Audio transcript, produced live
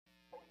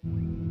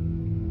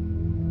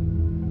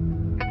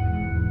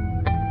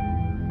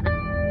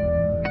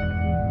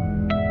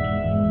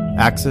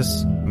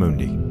Axis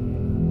Mundi.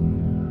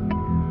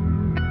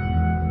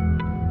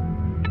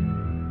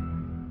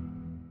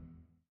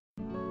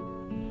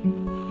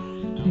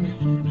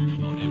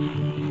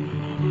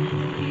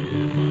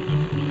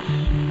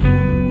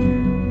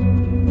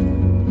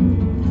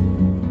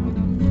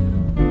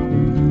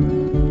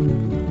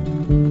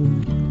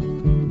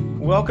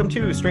 Welcome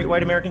to Straight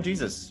White American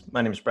Jesus.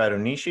 My name is Brad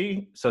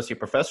Onishi, Associate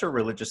Professor of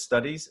Religious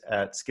Studies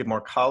at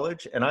Skidmore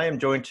College, and I am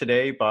joined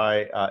today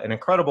by an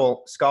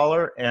incredible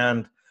scholar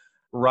and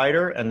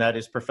writer, and that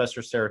is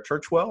Professor Sarah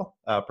Churchwell.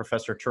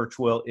 Professor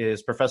Churchwell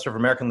is Professor of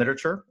American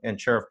Literature and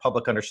Chair of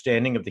Public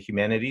Understanding of the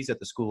Humanities at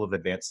the School of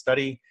Advanced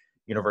Study,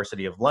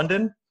 University of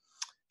London.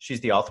 She's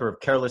the author of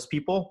Careless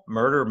People,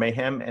 Murder,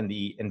 Mayhem, and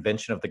the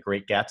Invention of the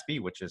Great Gatsby,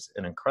 which is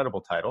an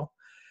incredible title.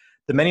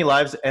 The Many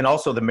Lives, and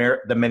also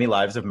the Many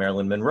Lives of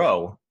Marilyn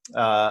Monroe.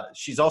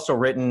 She's also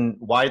written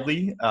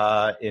widely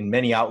in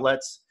many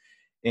outlets,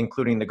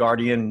 including The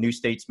Guardian, New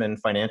Statesman,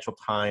 Financial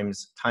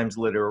Times, Times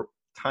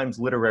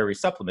Literary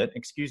Supplement,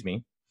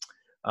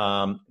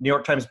 New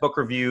York Times Book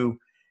Review,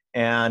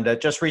 and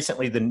just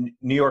recently the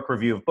New York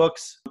Review of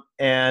Books.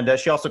 And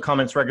she also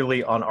comments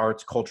regularly on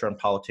arts, culture, and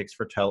politics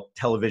for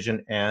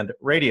television and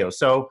radio.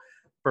 So,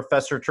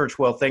 Professor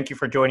Churchwell, thank you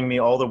for joining me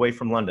all the way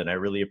from London. I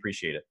really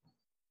appreciate it.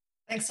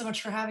 Thanks so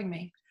much for having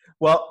me.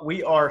 Well,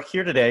 we are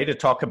here today to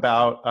talk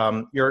about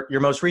your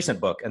most recent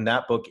book, and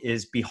that book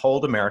is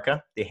Behold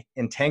America, The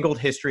Entangled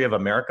History of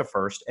America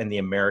First and the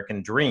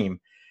American Dream.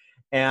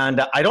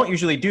 And I don't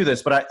usually do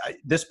this, but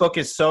this book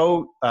is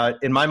so,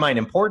 in my mind,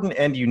 important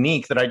and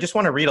unique that I just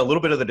want to read a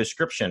little bit of the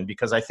description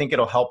because I think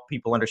it'll help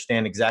people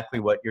understand exactly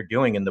what you're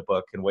doing in the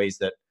book in ways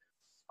that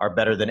are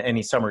better than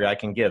any summary I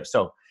can give.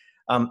 So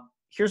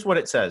here's what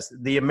it says.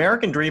 The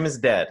American dream is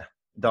dead,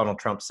 Donald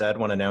Trump said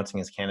when announcing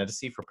his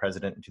candidacy for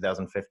president in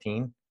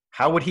 2015.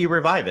 How would he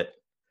revive it?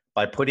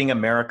 By putting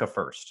America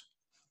first.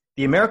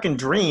 The American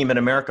dream and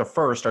America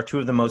first are two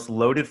of the most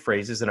loaded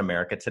phrases in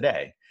America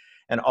today,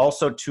 and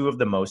also two of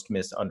the most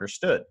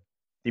misunderstood.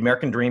 The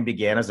American dream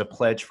began as a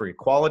pledge for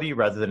equality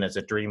rather than as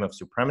a dream of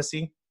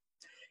supremacy,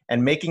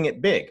 and making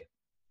it big.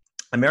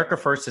 America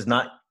first has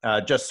not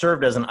just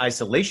served as an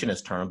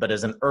isolationist term, but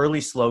as an early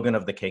slogan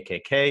of the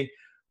KKK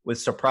with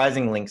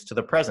surprising links to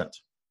the present.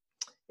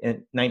 In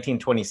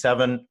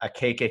 1927, a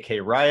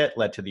KKK riot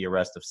led to the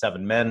arrest of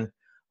 7 men,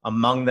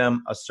 among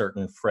them a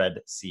certain Fred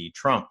C.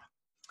 Trump.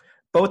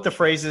 Both the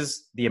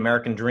phrases, the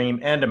American dream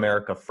and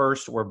America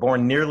first, were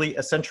born nearly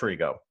a century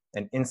ago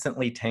and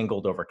instantly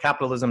tangled over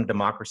capitalism,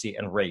 democracy,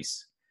 and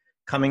race,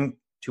 coming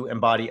to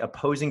embody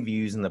opposing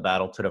views in the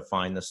battle to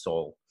define the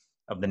soul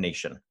of the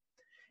nation.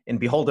 In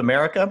Behold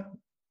America,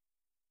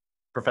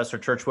 Professor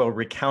Churchwell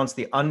recounts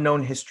the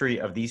unknown history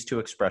of these two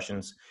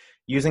expressions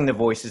using the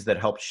voices that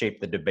helped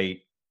shape the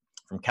debate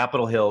from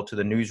Capitol Hill to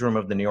the newsroom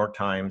of the New York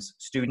Times,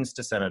 students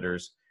to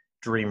senators,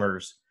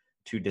 dreamers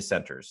to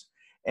dissenters.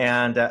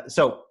 And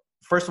so,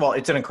 first of all,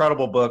 it's an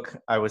incredible book.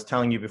 I was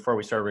telling you before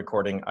we started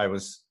recording, I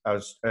was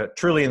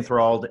truly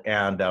enthralled.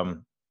 And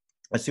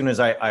as soon as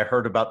I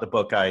heard about the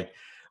book, I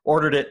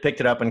ordered it, picked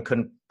it up, and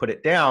couldn't put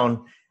it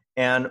down.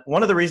 And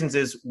one of the reasons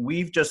is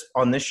we've just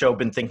on this show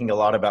been thinking a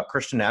lot about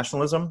Christian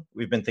nationalism.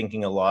 We've been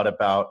thinking a lot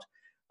about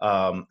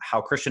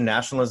how Christian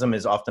nationalism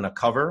is often a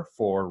cover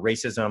for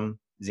racism,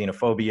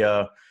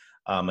 xenophobia,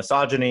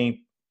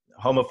 misogyny,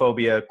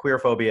 homophobia,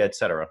 queerphobia,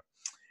 etc.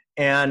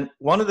 And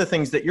one of the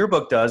things that your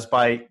book does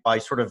by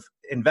sort of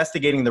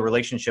investigating the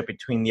relationship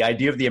between the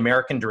idea of the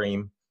American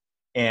dream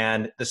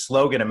and the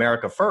slogan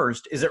America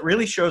First is it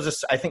really shows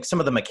us, I think, some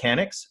of the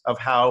mechanics of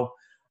how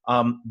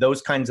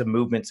those kinds of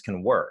movements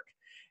can work.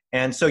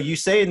 And so you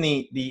say in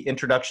the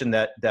introduction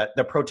that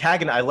the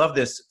protagonist, I love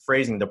this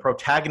phrasing, the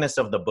protagonists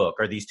of the book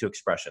are these two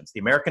expressions,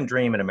 the American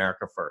dream and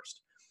America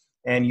First.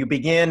 And you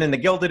begin in the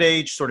Gilded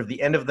Age, sort of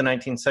the end of the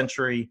 19th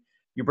century.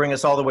 You bring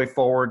us all the way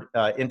forward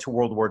into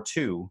World War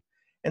II.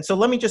 And so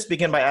let me just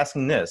begin by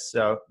asking this.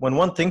 When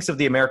one thinks of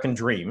the American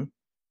dream,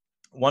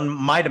 one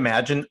might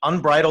imagine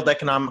unbridled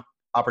economic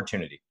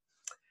opportunity.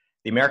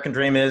 The American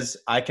dream is,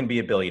 I can be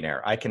a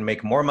billionaire. I can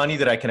make more money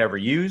than I can ever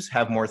use,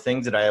 have more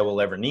things that I will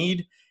ever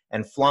need,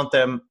 and flaunt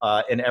them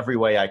in every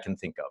way I can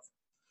think of.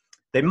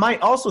 They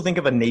might also think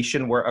of a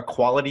nation where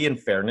equality and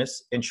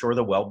fairness ensure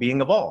the well-being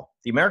of all.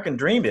 The American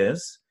dream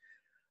is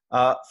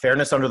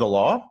fairness under the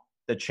law,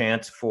 the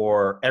chance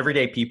for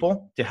everyday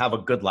people to have a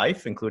good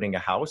life, including a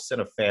house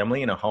and a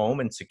family and a home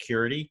and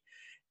security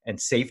and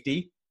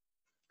safety.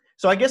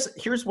 So I guess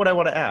here's what I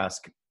want to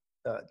ask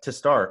to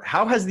start.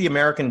 How has the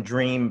American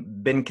dream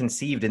been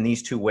conceived in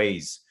these two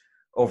ways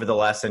over the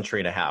last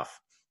century and a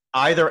half,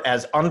 either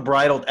as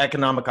unbridled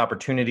economic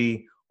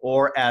opportunity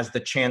or as the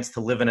chance to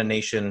live in a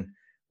nation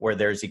where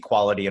there's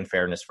equality and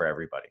fairness for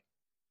everybody?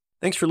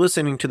 Thanks for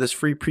listening to this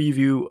free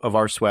preview of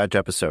our SWAJ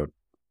episode.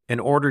 In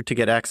order to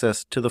get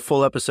access to the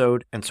full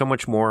episode and so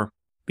much more,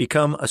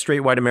 become a Straight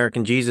White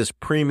American Jesus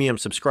premium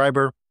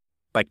subscriber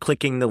by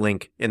clicking the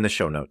link in the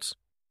show notes.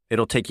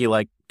 It'll take you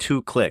like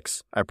 2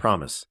 clicks, I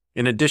promise.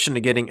 In addition to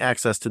getting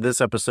access to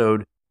this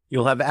episode,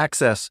 You'll have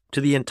access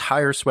to the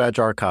entire Swag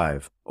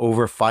archive,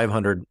 over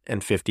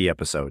 550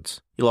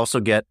 episodes. You'll also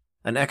get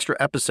an extra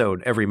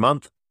episode every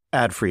month,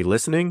 ad-free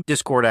listening,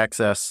 Discord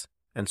access,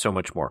 and so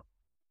much more.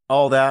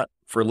 All that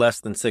for less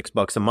than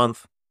 $6 a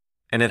month,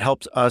 and it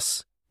helps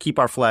us keep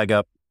our flag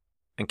up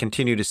and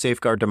continue to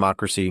safeguard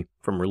democracy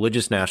from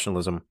religious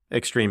nationalism,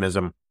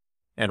 extremism,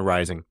 and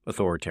rising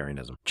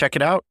authoritarianism. Check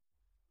it out.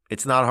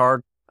 It's not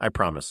hard, I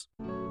promise.